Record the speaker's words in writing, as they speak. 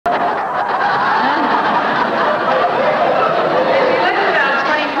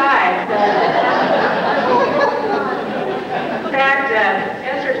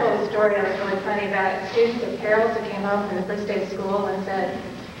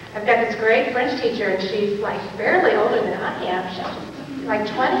I've got this great French teacher, and she's like barely older than I am. She's like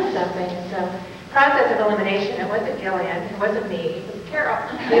 20-something. So, process of elimination, it wasn't Gillian, it wasn't me, it was Carol,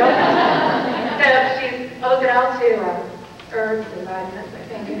 the oldest. So she owes it all to herbs and vitamins, I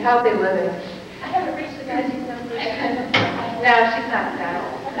think, and healthy living. I haven't reached the magic number yet. No, she's not that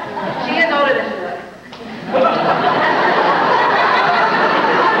old. She is older than she looks.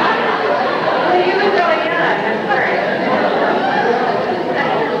 Well, you look really young, I'm sorry.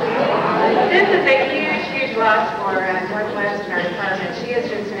 This is a huge, huge loss for Northwest in our department. She is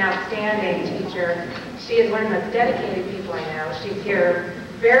just an outstanding teacher. She is one of the most dedicated people I know. She's here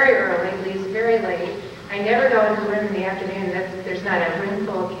very early, leaves very late. I never go into the room in the afternoon that there's not a room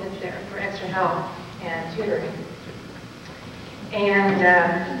full of kids there for extra help and tutoring. And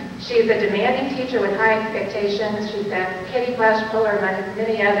she's a demanding teacher with high expectations. She's that Kitty Flash-Puller and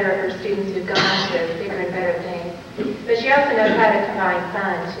many other of her students who've gone on to bigger and better things. But she also knows how to combine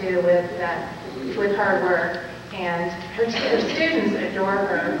fun, too, with hard work. And her students adore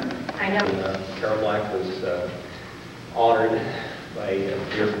her. I know. Carol Black was honored by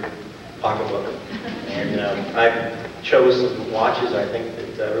your pocketbook. And I chose some watches I think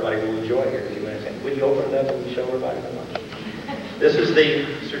that everybody will enjoy here. Would you open it up and show everybody the watch? This is the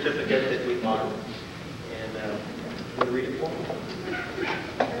certificate that we honored. And I'm going to read it for you.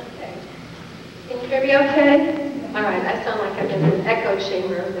 Okay. Can you hear me okay? All right, I sound like I'm in an echo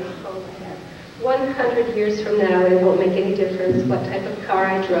chamber of this phone I have. 100 years from now, it won't make any difference what type of car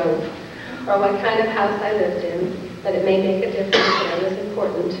I drove or what kind of house I lived in, but it may make a difference that I was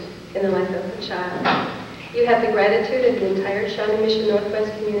important in the life of a child. You have the gratitude of the entire Shawnee Mission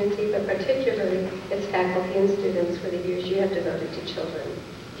Northwest community, but particularly its faculty and students for the years you have devoted to children.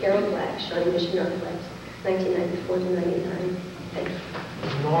 Carol Black, Shawnee Mission Northwest, 1994 to 99. Thank you.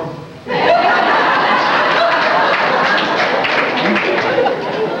 Norm.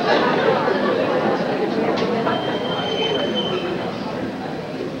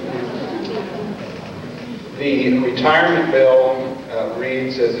 The retirement bell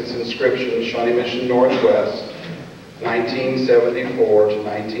reads as its inscription, Shawnee Mission Northwest, 1974 to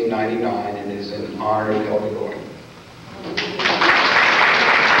 1999, and is in honor of Helga Goring.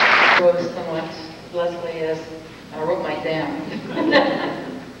 Somewhat, Leslie, as I wrote mine down.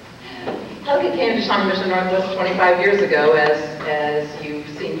 Helga came to Shawnee Mission Northwest 25 years ago, as you've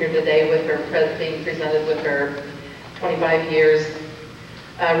seen here today, with her being presented with her 25 years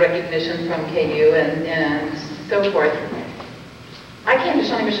recognition from KU and so forth. I came to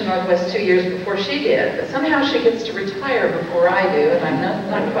Shawnee Mission Northwest 2 years before she did, but somehow she gets to retire before I do, and I'm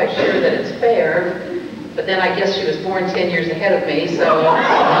not quite sure that it's fair. But then I guess she was born 10 years ahead of me, so.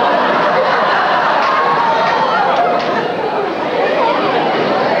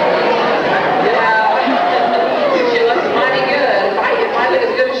 Yeah, she looks mighty good. If I look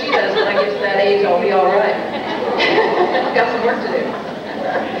as good as she does when I get to that age, I'll be all right. Got some work to do.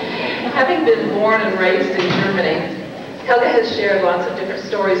 Having been born and raised in Germany, Helga has shared lots of different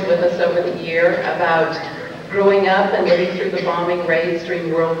stories with us over the year about growing up and living through the bombing raids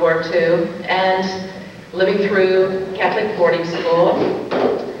during World War II and living through Catholic boarding school.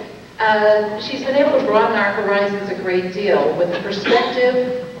 She's been able to broaden our horizons a great deal with a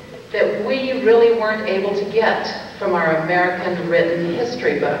perspective that we really weren't able to get from our American written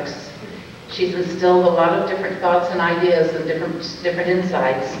history books. She's instilled a lot of different thoughts and ideas and different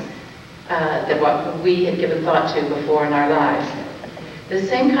insights than what we had given thought to before in our lives. The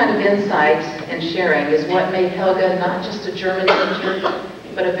same kind of insight and sharing is what made Helga not just a German teacher,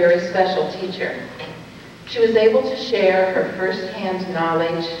 but a very special teacher. She was able to share her first-hand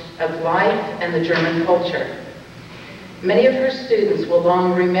knowledge of life and the German culture. Many of her students will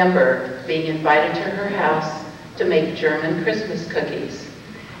long remember being invited to her house to make German Christmas cookies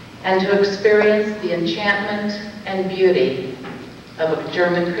and to experience the enchantment and beauty of a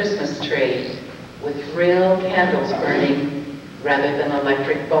German Christmas tree with real candles burning rather than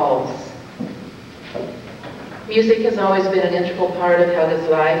electric bulbs. Music has always been an integral part of Helga's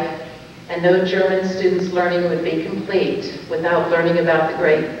life, and no German student's learning would be complete without learning about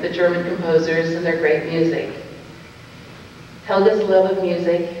the German composers and their great music. Helga's love of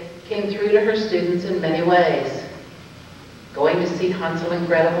music came through to her students in many ways. Going to see Hansel and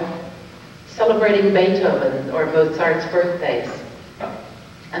Gretel, celebrating Beethoven or Mozart's birthdays,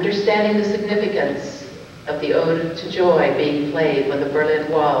 understanding the significance of the Ode to Joy being played when the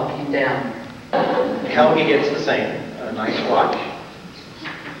Berlin Wall came down. Helga gets the same. A nice watch.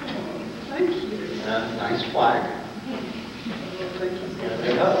 Thank you. Nice flag. And a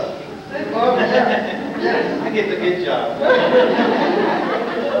big hug. I get the good job.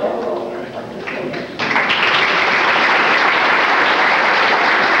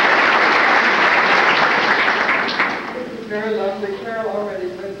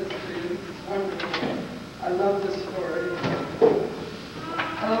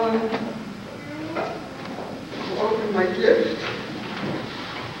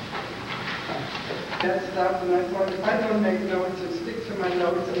 that stuff, and I thought, if I don't make notes and stick to my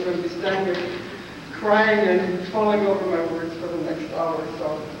notes, I'm going to be standing crying and falling over my words for the next hour,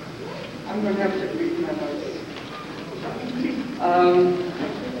 so I'm going to have to read my notes.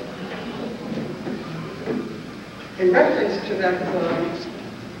 In reference to that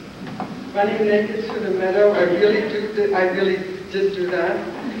running naked through the meadow, I really did do that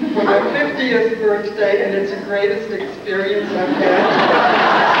for my 50th birthday, and it's the greatest experience I've had.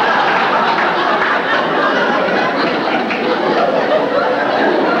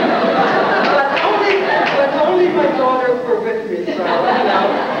 But only my daughters were with me, so,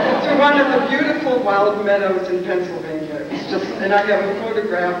 through one of the beautiful wild meadows in Pennsylvania. It's just, and I have a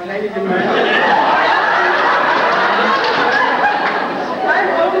photograph hanging in my house. I'm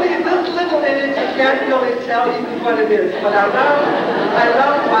only this little in it, you can't really tell even what it is, but I love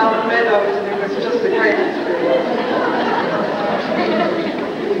wild meadows, and it was just a great experience.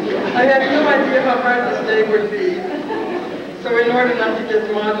 I had no idea how hard this day would be, so in order not to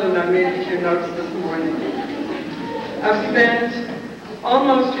get maudlin, I made a few notes this morning. I've spent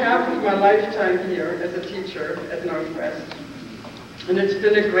almost half of my lifetime here as a teacher at Northwest, and it's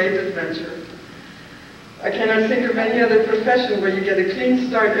been a great adventure. I cannot think of any other profession where you get a clean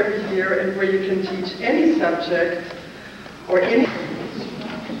start every year and where you can teach any subject or any...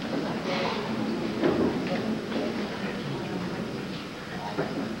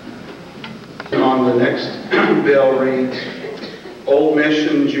 On the next bill reads, Old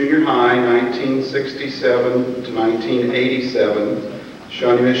Mission Junior High, 1967 to 1987,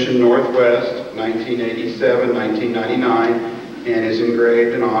 Shawnee Mission Northwest, 1987-1999, and is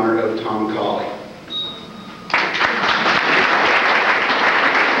engraved in honor of Tom Colley.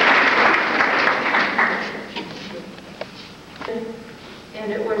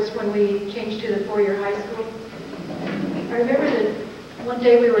 And it was when we changed to the four-year high school. I remember that one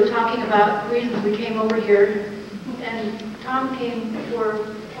day we were talking about reasons we came over here, and Tom came for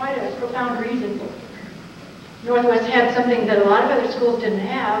quite a profound reason. Northwest had something that a lot of other schools didn't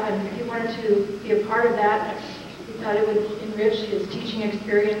have, and he wanted to be a part of that. He thought it would enrich his teaching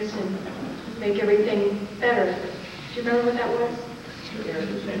experience and make everything better. Do you remember what that was?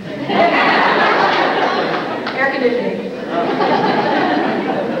 Air conditioning.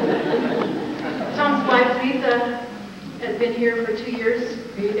 Tom's wife, Lisa, has been here for 2 years.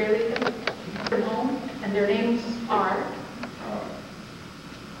 Are you there, Lisa? From home, and their names are?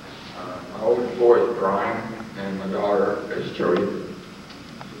 My oldest boy is Brian, and my daughter is Jody.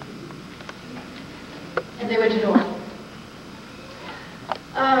 And they went to North.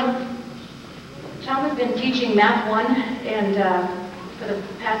 Tom has been teaching Math 1 and for the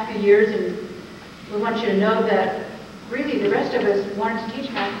past few years, and we want you to know that really the rest of us wanted to teach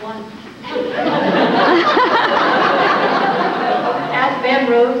Math 1. Ask Ben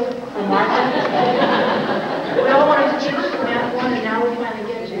Rose or Martha. We all wanted to teach Math 1, and now we finally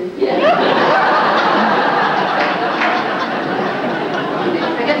get to.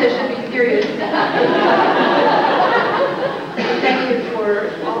 I guess I should be serious. Thank you for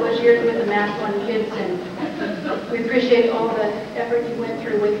all those years with the Math 1 kids, and we appreciate all the effort you went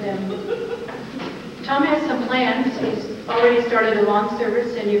through with them. Tom has some plans. He's already started a lawn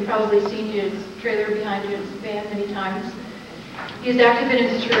service, and you've probably seen his trailer behind his van many times. He's active in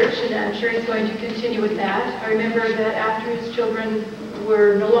his church, and I'm sure he's going to continue with that. I remember that after his children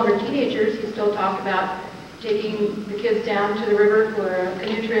were no longer teenagers, he still talked about taking the kids down to the river for a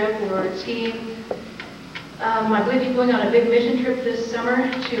canoe trip or skiing. I believe he's going on a big mission trip this summer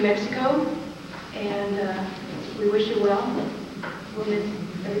to Mexico, and we wish you well. We'll miss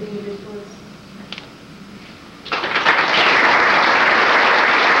everything you did for us.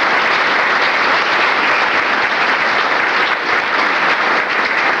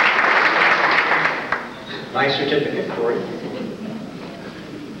 Nice certificate for you.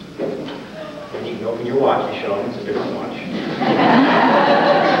 And you can open your watch and show them it's a different watch.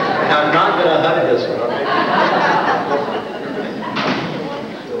 Now, I'm not going to hug this one, okay?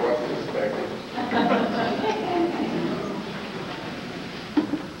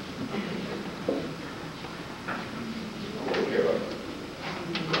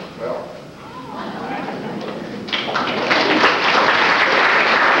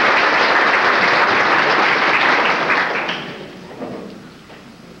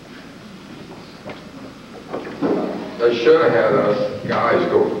 They should have had us guys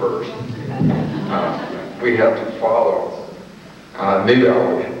go first. We have to follow. I knew I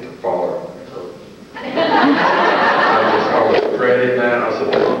would have to follow her. I was dreading that. I said,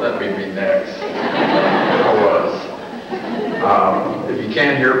 well, let me be next. I was. If you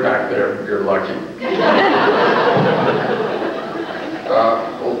can't hear back there, you're lucky.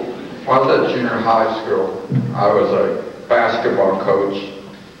 When I was at junior high school, I was a basketball coach,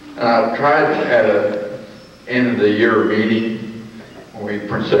 and I tried at an end of the year meeting when we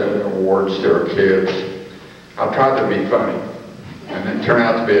presented awards to our kids. I tried to be funny, and it turned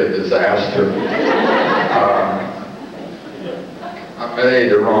out to be a disaster. I made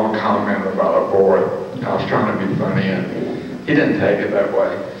the wrong comment about a boy. I was trying to be funny, and he didn't take it that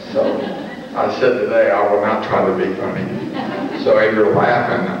way. So I said today, I will not try to be funny. So if you're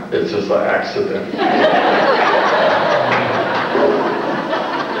laughing, it's just an accident.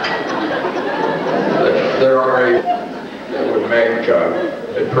 There are a that would make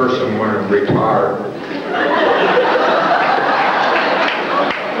a person want to retire.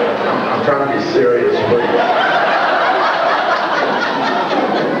 I'm trying to be serious, but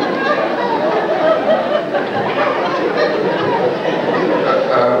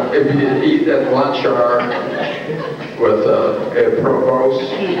if you eat at lunch hour with Ed Provost,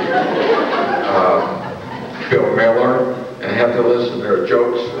 Bill Miller, and have to listen to their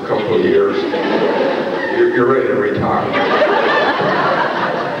jokes for a couple of years, you're ready to retire.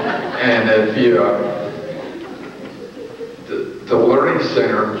 And if you, the Learning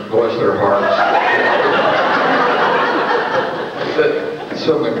Center, bless their hearts, that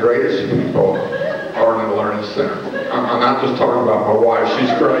some of the greatest people are in the Learning Center. I'm not just talking about my wife,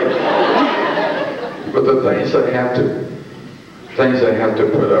 she's great. But the things they have to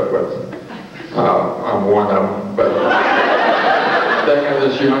put up with, I'm one of them. But they have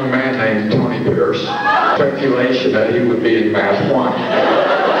this young man named Tony Pierce, speculation that he would be in Math 1.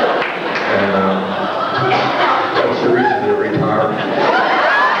 And that's the reason to retire.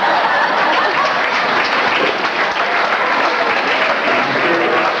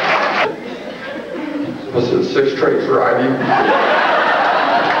 Was it 6 traits writing?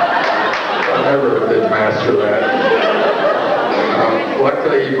 I never did master that.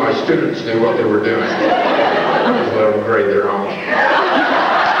 Luckily, my students knew what they were doing. Just let them grade their own.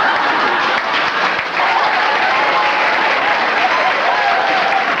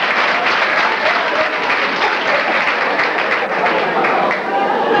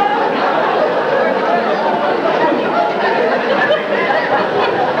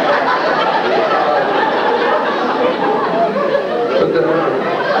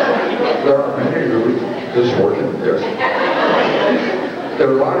 There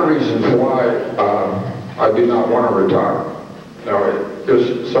are a lot of reasons why I do not want to retire. Now,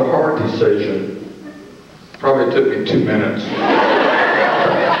 it's a hard decision. Probably took me 2 minutes.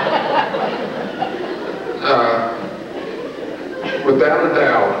 Without a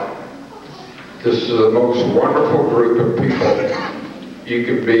doubt, this is the most wonderful group of people you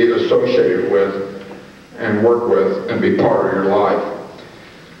can be associated with and work with and be part of your life.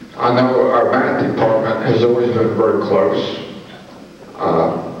 I know our math department has always been very close.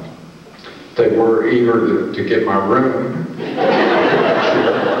 They were eager to get my room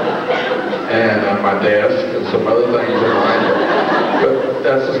and my desk and some other things in life, but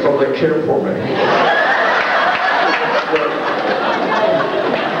that's just because they care for me.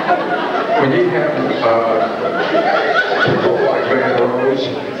 When you have people like Van Rose,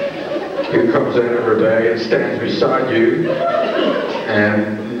 who comes in every day and stands beside you,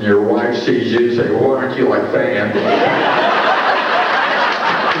 and your wife sees you and says, well, why aren't you like Van?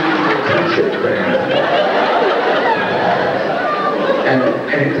 And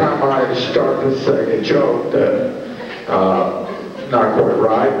anytime I start to say a joke that's not quite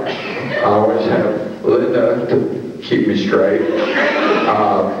right, I always have Linda to keep me straight.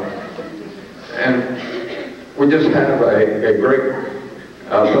 And we just have a great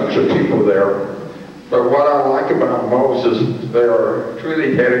bunch of people there. But what I like about most is they are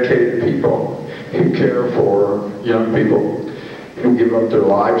truly dedicated people who care for young people, who give up their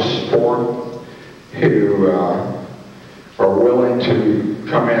lives for them, who are willing to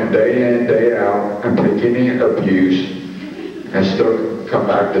come in, day out, and take any abuse, and still come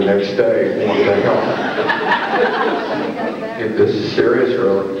back the next day and want to help. This is serious,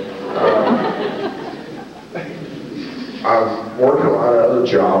 really. I've worked a lot of other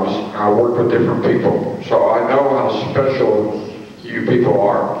jobs. I work with different people, so I know how special you people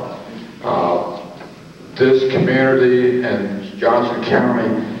are. This community and Johnson County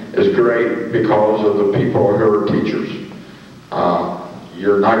is great because of the people who are teachers.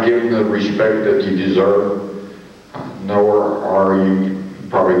 You're not getting the respect that you deserve, nor are you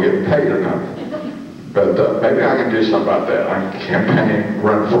probably getting paid enough. But maybe I can do something about that. I can campaign,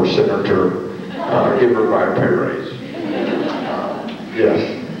 run for senator, give everybody a pay raise. Yes.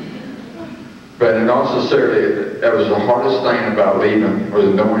 But in all sincerity, that was the hardest thing about leaving, was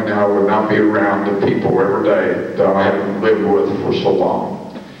knowing that I would not be around the people every day that I had lived with for so long.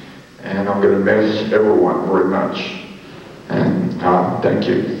 and I'm going to miss everyone very much. And thank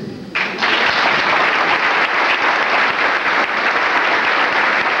you.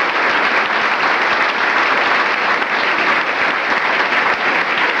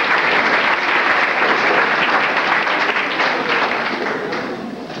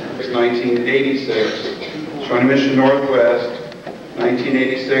 Shawnee Mission Northwest,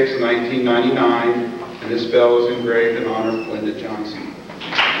 1986 and 1999, and this bell is engraved in honor of Glenda Johnson.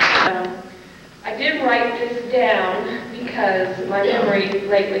 I did write this down because my memory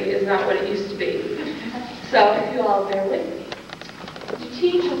lately is not what it used to be. So if you all bear with me. To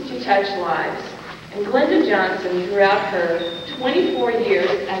teach is to touch lives. And Glenda Johnson, throughout her 24 years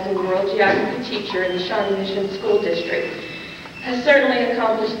as a world geography teacher in the Shawnee Mission School District, has certainly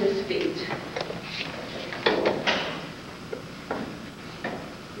accomplished this feat.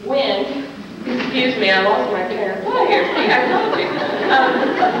 When, excuse me, I lost my train of thought here. See, I told you.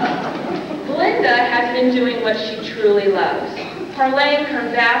 Glenda has been doing what she truly loves, parlaying her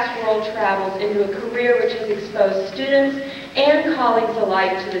vast world travels into a career which has exposed students and colleagues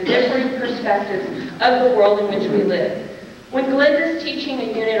alike to the differing perspectives of the world in which we live. When Glenda is teaching a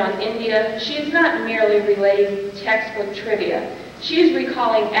unit on India, she is not merely relaying textbook trivia. She is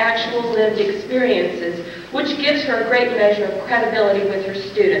recalling actual lived experiences, which gives her a great measure of credibility with her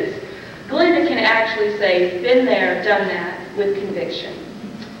students. Glenda can actually say, been there, done that, with conviction.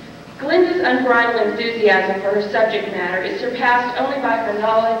 Glenda's unbridled enthusiasm for her subject matter is surpassed only by her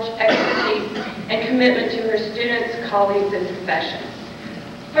knowledge, expertise, and commitment to her students, colleagues, and profession.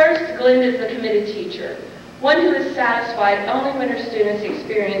 First, Glenda is a committed teacher, one who is satisfied only when her students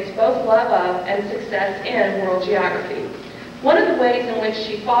experience both love of and success in world geography. One of the ways in which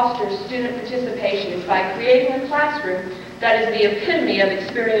she fosters student participation is by creating a classroom that is the epitome of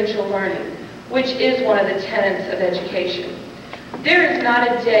experiential learning, which is one of the tenets of education. There is not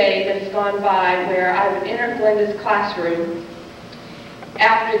a day that has gone by where I would enter Glenda's classroom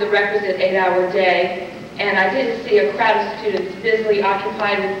after the requisite 8-hour day, and I didn't see a crowd of students busily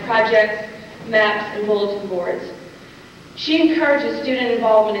occupied with projects, maps, and bulletin boards. She encourages student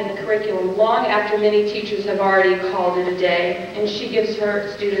involvement in the curriculum long after many teachers have already called it a day, and she gives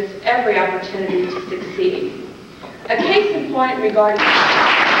her students every opportunity to succeed. A case in point regarding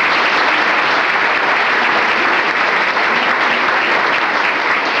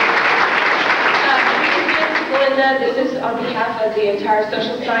Glenda, this is on behalf of the entire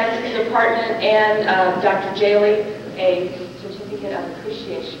Social Sciences Department and Dr. Jaley, a certificate of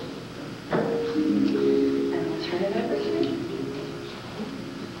appreciation. And we'll turn it over to you.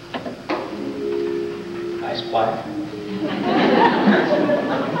 Nice plaque.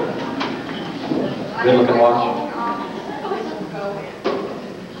 Good looking watch.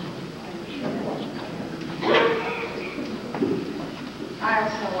 I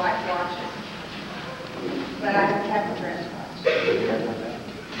also like watches, but I don't have a dress watch.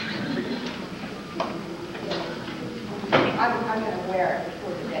 I'm going to wear it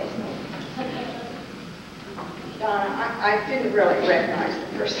for today's meeting. Donna, I didn't really recognize the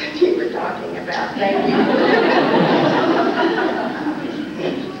person you were talking about. Thank you.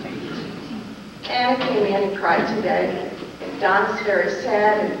 Anna came in and cried today. Donna's very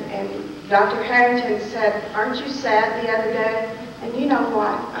sad, and Dr. Harrington said, aren't you sad the other day? And you know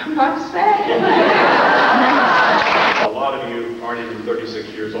what? I'm not sad. A lot of you aren't even 36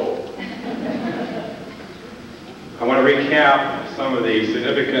 years old. I want to recap some of the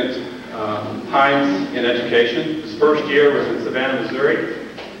significant times in education. His first year was in Savannah, Missouri,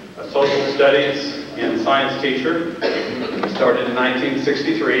 a social studies and science teacher. He started in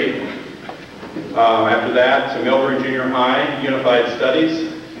 1963. After that, to Milburn Junior High, Unified Studies.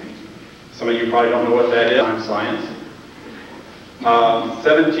 Some of you probably don't know what that is. I'm science.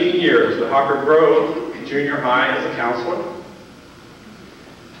 17 years at Hawker Grove Junior High as a counselor.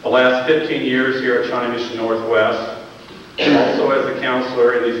 The last 15 years here at Shawnee Mission Northwest. Also as a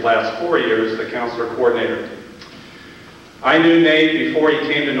counselor in these last 4 years, the counselor coordinator. I knew Nate before he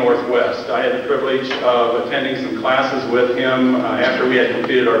came to Northwest. I had the privilege of attending some classes with him after we had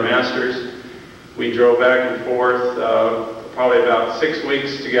completed our master's. We drove back and forth probably about 6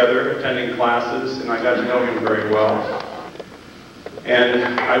 weeks together attending classes, and I got to know him very well. And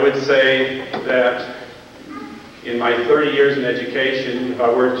I would say that in my 30 years in education, if I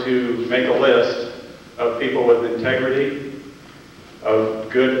were to make a list of people with integrity, of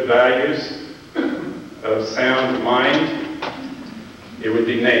good values, of sound mind, it would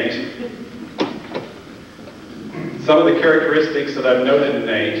be Nate. Some of the characteristics that I've noted in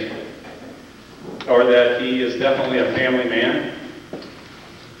Nate are that he is definitely a family man.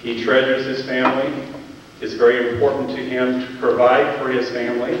 He treasures his family. It's very important to him to provide for his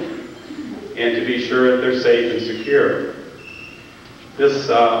family. and to be sure that they're safe and secure. This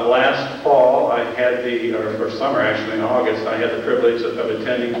last fall, I had or summer actually, in August, I had the privilege of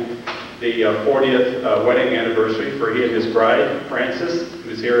attending the 40th wedding anniversary for he and his bride, Frances,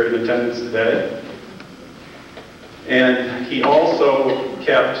 who's here in attendance today. And he also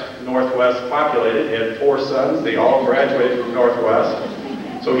kept Northwest populated. He had 4 sons. They all graduated from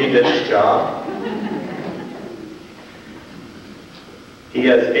Northwest, so he did his job. He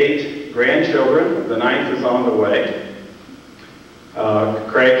has 8 grandchildren. The 9th is on the way.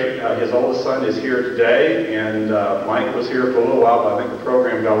 Craig, his oldest son, is here today, and Mike was here for a little while, but I think the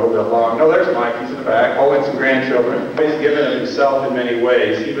program got a little bit long. No, there's Mike. He's in the back, holding some grandchildren. He's given of himself in many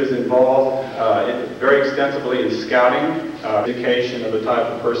ways. He was involved very extensively in scouting, education of the type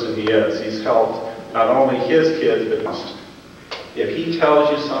of person he is. He's helped not only his kids, but if he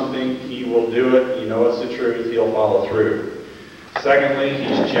tells you something, he will do it. You know it's the truth. He'll follow through. Secondly,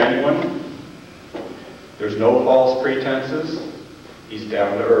 he's genuine. There's no false pretenses. He's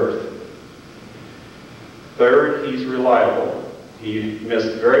down to earth. Third, he's reliable. He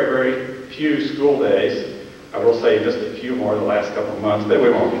missed very, very few school days. I will say he missed a few more the last couple of months, but we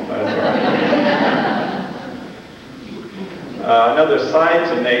won't. That's all right. Another side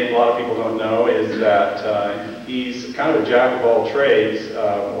to Nate a lot of people don't know is that he's kind of a jack of all trades.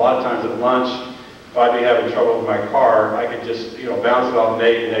 A lot of times at lunch, if I'd be having trouble with my car, I could just bounce it off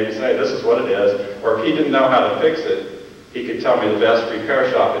Nate, and Nate would say, "This is what it is." Or if he didn't know how to fix it, he could tell me the best repair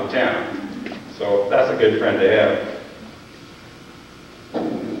shop in town. So that's a good friend to have.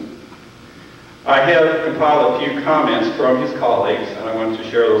 I have compiled a few comments from his colleagues, and I want to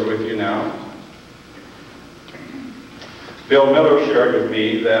share those with you now. Bill Miller shared with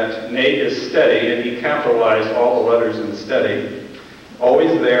me that Nate is steady, and he capitalized all the letters in steady.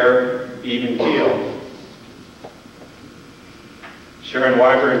 Always there, even keel. Sharon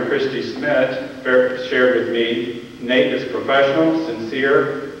Weiber and Christy Smith shared with me, Nate is professional,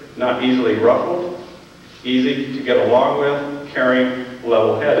 sincere, not easily ruffled, easy to get along with, caring,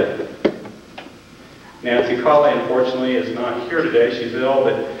 level-headed. Nancy Colley, unfortunately, is not here today. She's ill,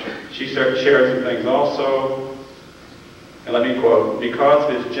 but she shared some things also. And let me quote, "Because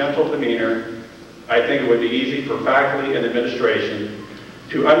of his gentle demeanor, I think it would be easy for faculty and administration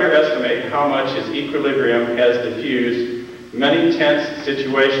to underestimate how much his equilibrium has diffused many tense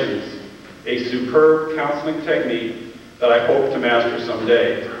situations, a superb counseling technique that I hope to master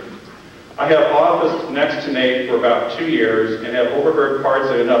someday. I have officed next to Nate for about 2 years and have overheard parts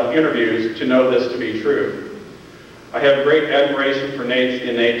of enough interviews to know this to be true. I have great admiration for Nate's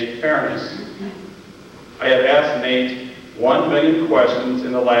innate fairness. I have asked Nate 1 million questions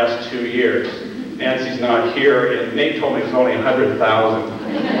in the last 2 years. Nancy's not here, and Nate told me it was only 100,000.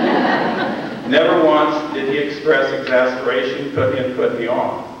 Never once did he express exasperation, put me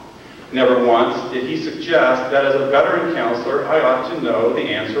off. Never once did he suggest that as a veteran counselor, I ought to know the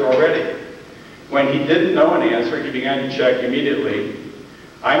answer already. When he didn't know an answer, he began to check immediately.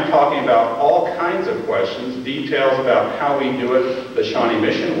 I'm talking about all kinds of questions, details about how we do it the Shawnee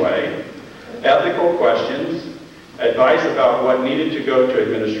Mission way, ethical questions, advice about what needed to go to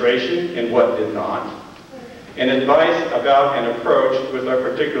administration and what did not, and advice about an approach with a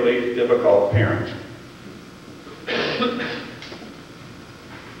particularly difficult parent.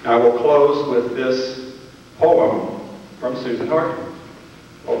 I will close with this poem from Susan Harkin.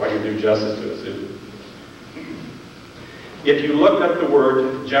 Hope I can do justice to it, Susan. If you looked up the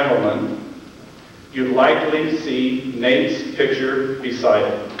word gentleman, you'd likely see Nate's picture beside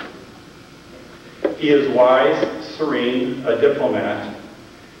it. He is wise, serene, a diplomat,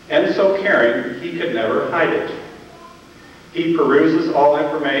 and so caring he could never hide it. He peruses all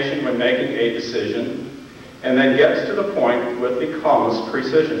information when making a decision, and then gets to the point with the calmest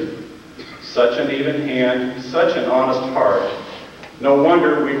precision. Such an even hand, such an honest heart. No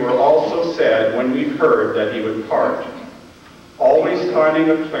wonder we were all so sad when we heard that he would part. Always finding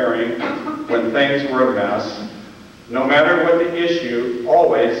a clearing when things were a mess. No matter what the issue,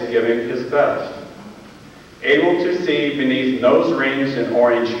 always giving his best. Able to see beneath nose rings and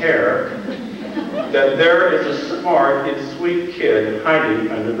orange hair that there is a smart and sweet kid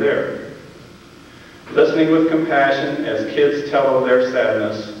hiding under there. Listening with compassion as kids tell of their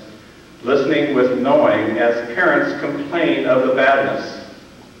sadness. Listening with knowing as parents complain of the badness.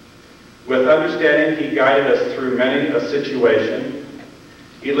 With understanding, he guided us through many a situation.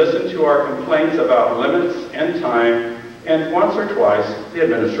 He listened to our complaints about limits and time, and once or twice, the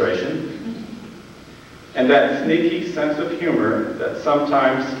administration. And that sneaky sense of humor that some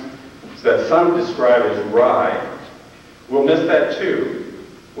describe as wry, we'll miss that too.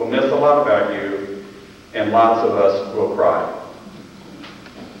 We'll miss a lot about you, and lots of us will cry.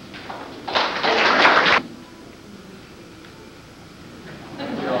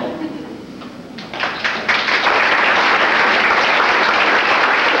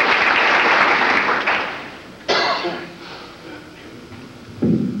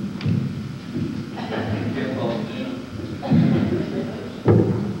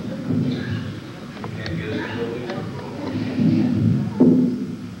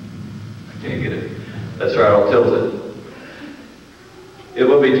 Tilsit. It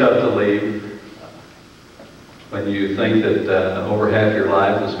will be tough to leave when you think that over half your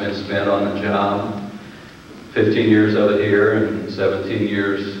life has been spent on a job, 15 years of it here and 17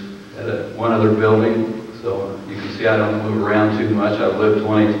 years at one other building. So you can see I don't move around too much. I've lived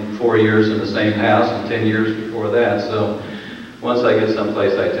 24 years in the same house and 10 years before that. So once I get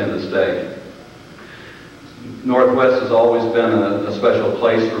someplace, I tend to stay. Northwest has always been a special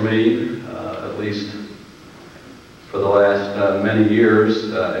place for me, at least for the last many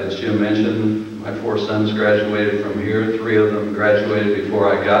years. As Jim mentioned, my 4 sons graduated from here. 3 of them graduated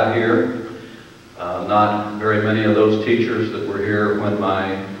before I got here. Not very many of those teachers that were here when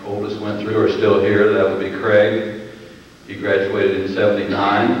my oldest went through are still here. That would be Craig. He graduated in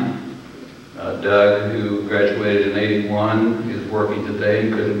 '79. Doug, who graduated in '81, is working today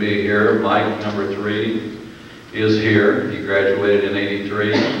and couldn't be here. Mike, number 3, is here. He graduated in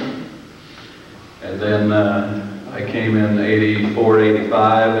 '83. And then I came in '84,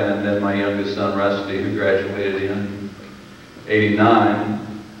 '85, and then my youngest son, Rusty, who graduated in '89.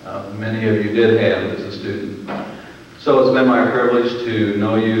 Many of you did have as a student. So it's been my privilege to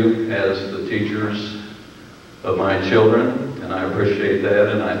know you as the teachers of my children, and I appreciate that,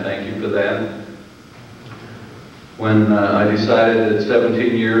 and I thank you for that. When I decided that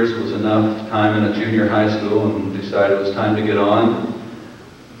 17 years was enough time in a junior high school and decided it was time to get on,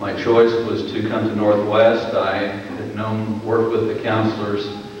 my choice was to come to Northwest. I had worked with the counselors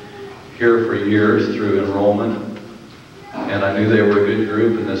here for years through enrollment, and I knew they were a good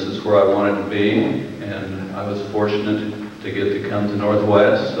group, and this is where I wanted to be, and I was fortunate to get to come to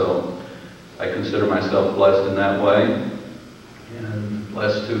Northwest, so I consider myself blessed in that way, and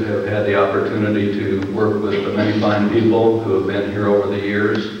blessed to have had the opportunity to work with the many fine people who have been here over the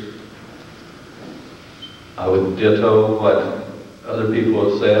years. I would ditto what other people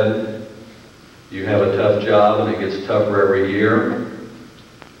have said. You have a tough job, and it gets tougher every year.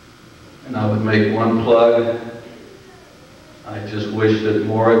 And I would make one plug. I just wish that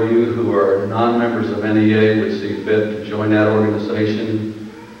more of you who are non-members of NEA would see fit to join that organization.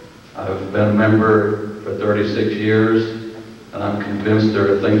 I've been a member for 36 years, and I'm convinced there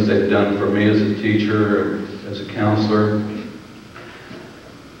are things they've done for me as a teacher, or as a counselor.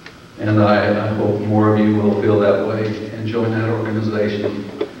 And I hope more of you will feel that way and join that organization.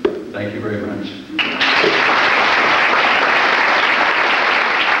 Thank you very much.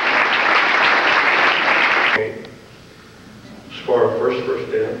 For our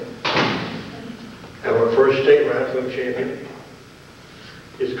first down, have our first state wrestling champion.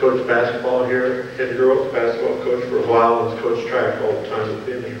 He's coached basketball here, head girls basketball coach for a while, and has coached track all the time he's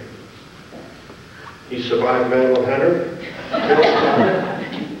been here. He survived Medal Hunter,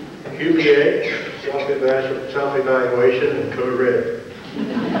 QBA, self-evaluation, and Code Red.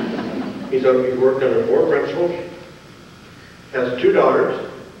 He's worked under 4 principals, has 2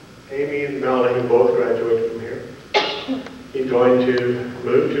 daughters, Amy and Melanie, who both graduated from here. He's going to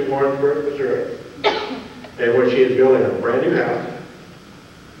move to Warrensburg, Missouri, in which he is building a brand new house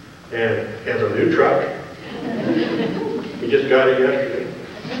and has a new truck. He just got it yesterday.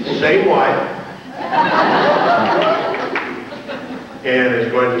 Same wife. And is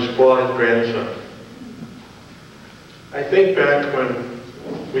going to spoil his grandson. I think back when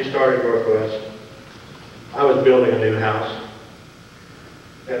we started Northwest, I was building a new house.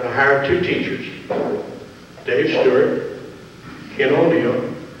 And I hired 2 teachers, Dave Stewart, Ken O'Neill,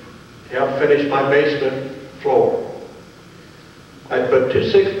 to help finish my basement floor. I put 2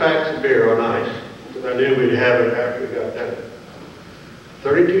 6-packs of beer on ice, because I knew we'd have it after we got done.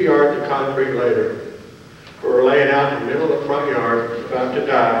 32 yards of concrete later, we were laying out in the middle of the front yard, about to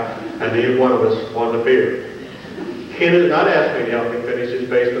die, and neither one of us wanted a beer. Ken has not asked me to help him finish his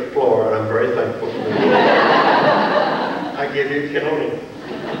basement floor, and I'm very thankful for that. I give you Ken O'Neill.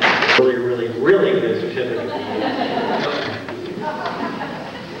 Really good certificate.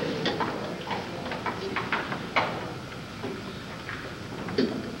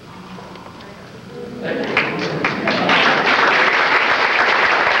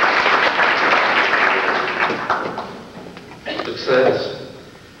 Success.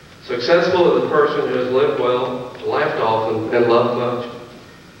 Successful is a person who has lived well, laughed often, and loved much,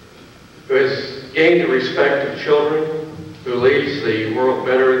 who has gained the respect of children, who leaves the world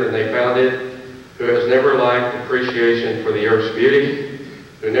better than they found it, who has never lacked appreciation for the earth's beauty,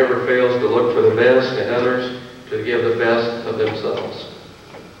 who never fails to look for the best in others, to give the best of themselves.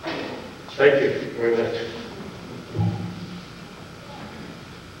 Thank you very much.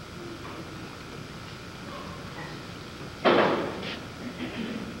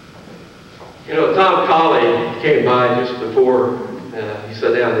 You know, Tom Colley came by just before he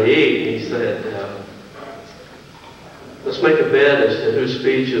sat down to eat, and he said, let's make a bet as to whose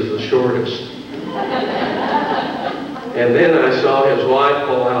speech is the shortest. And then I saw his wife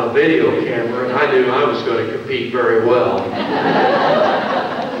pull out a video camera, and I knew I was going to compete very well.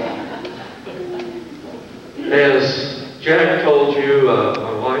 As Jack told you,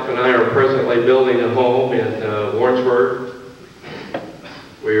 my wife and I are presently building a home in Warrensburg.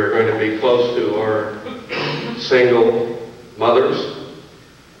 We are going to be close to our single mothers.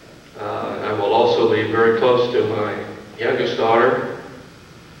 I will also be very close to my youngest daughter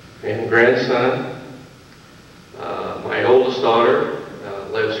and grandson. My oldest daughter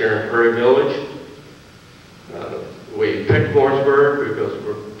lives here in Prairie Village. We picked Warrensburg because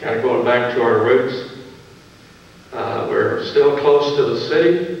we're kind of going back to our roots. We're still close to the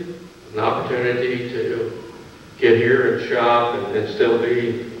city, an opportunity to get here and shop and still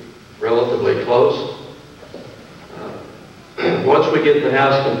be relatively close. Once we get the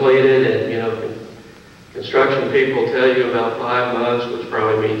house completed, and you know, construction people tell you about 5 months, which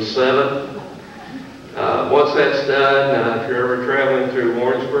probably means 7. Once that's done, if you're ever traveling through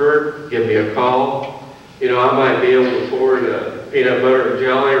Warrensburg, give me a call. You know, I might be able to afford a peanut butter and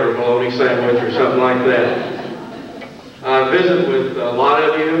jelly or a bologna sandwich or something like that. I visit with a lot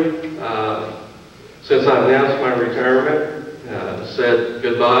of you since I announced my retirement, said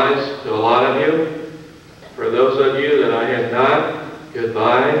goodbyes to a lot of you. For those of you that I have not,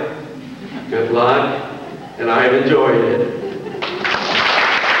 goodbye, good luck, and I have enjoyed it.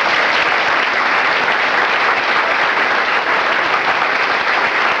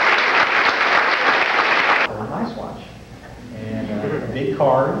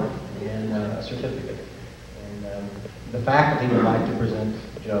 Card and a certificate. And the faculty would like to present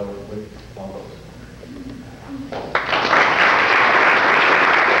Joe with all those.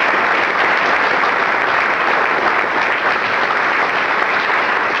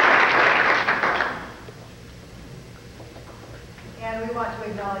 And we want to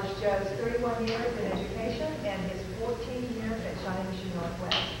acknowledge Joe's 31 years in education and his 14 years at Shawnee Mission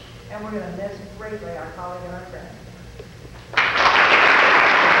Northwest. And we're going to miss greatly our colleague and our friend.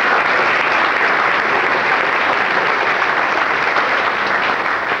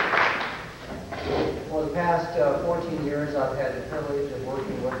 For the past 14 years, I've had the privilege of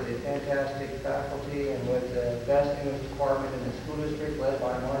working with the fantastic faculty and with the best English department in the school district led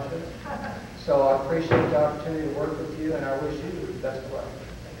by Marcia. So I appreciate the opportunity to work with you, and I wish you the best of luck.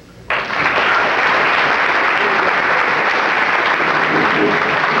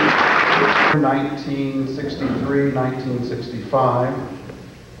 1963, 1965,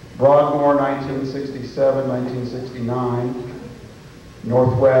 Broadmoor 1967, 1969,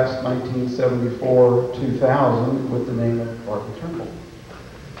 Northwest 1974-2000 with the name of Barbara Turnbull.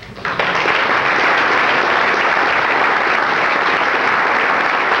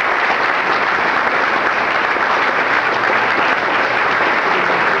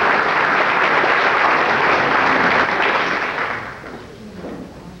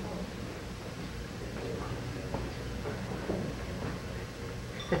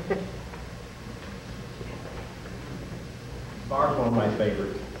 Barb's one of my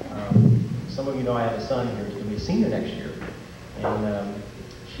favorites. Some of you know I have a son here who's going to be a senior next year, and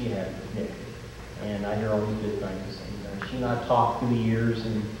she had Nick, and I hear all these good things. And she and I have talked through the years,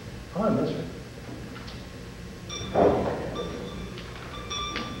 and I miss her.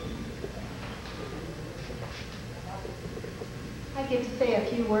 I get to say a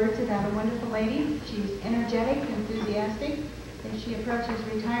few words about a wonderful lady. She's energetic, enthusiastic. If she approaches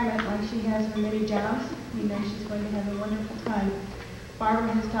retirement like she has for many jobs, we know she's going to have a wonderful time.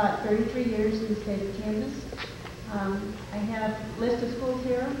 Barbara has taught 33 years in the state of Kansas. I have a list of schools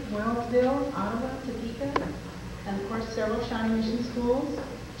here: Wellsville, Ottawa, Topeka, and of course several Shawnee Mission schools.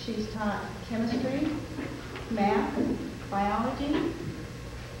 She's taught chemistry, math, biology,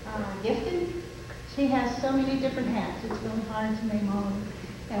 gifted. She has so many different hats, it's really hard to name all of them.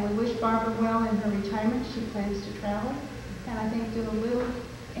 And we wish Barbara well in her retirement. She plans to travel, and I think do a little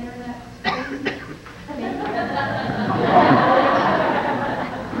internet thing.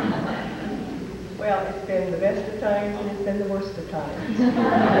 Well, it's been the best of times and it's been the worst of times.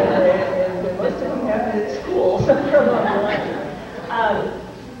 and most of them happened at school, somewhere along the line.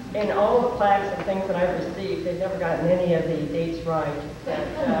 And all the plaques and things that I've received, they've never gotten any of the dates right. But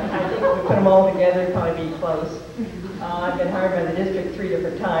I think if we put them all together, it'd probably be close. I've been hired by the district 3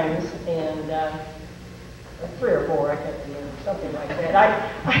 different times, and 3 or 4, I can't remember, something like that.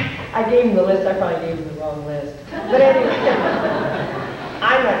 I gave them the list, I probably gave them the wrong list. But anyway,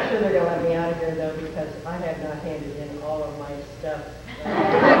 I'm not sure they're going to let me out of here, though, because I have not handed in all of my stuff.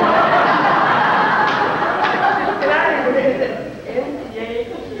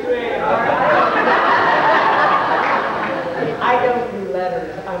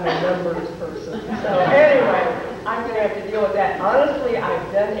 I'm a numbers person. So anyway, I'm going to have to deal with that. Honestly,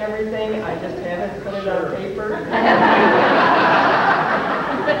 I've done everything. I just haven't put it on paper.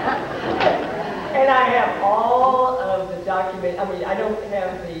 And I have all of the document, I mean, I don't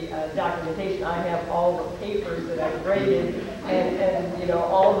have the documentation, I have all the papers that I've graded and you know,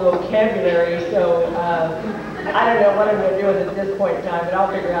 all the vocabulary, so I don't know what I'm going to do with it at this point in time, but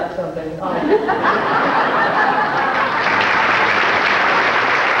I'll figure out something.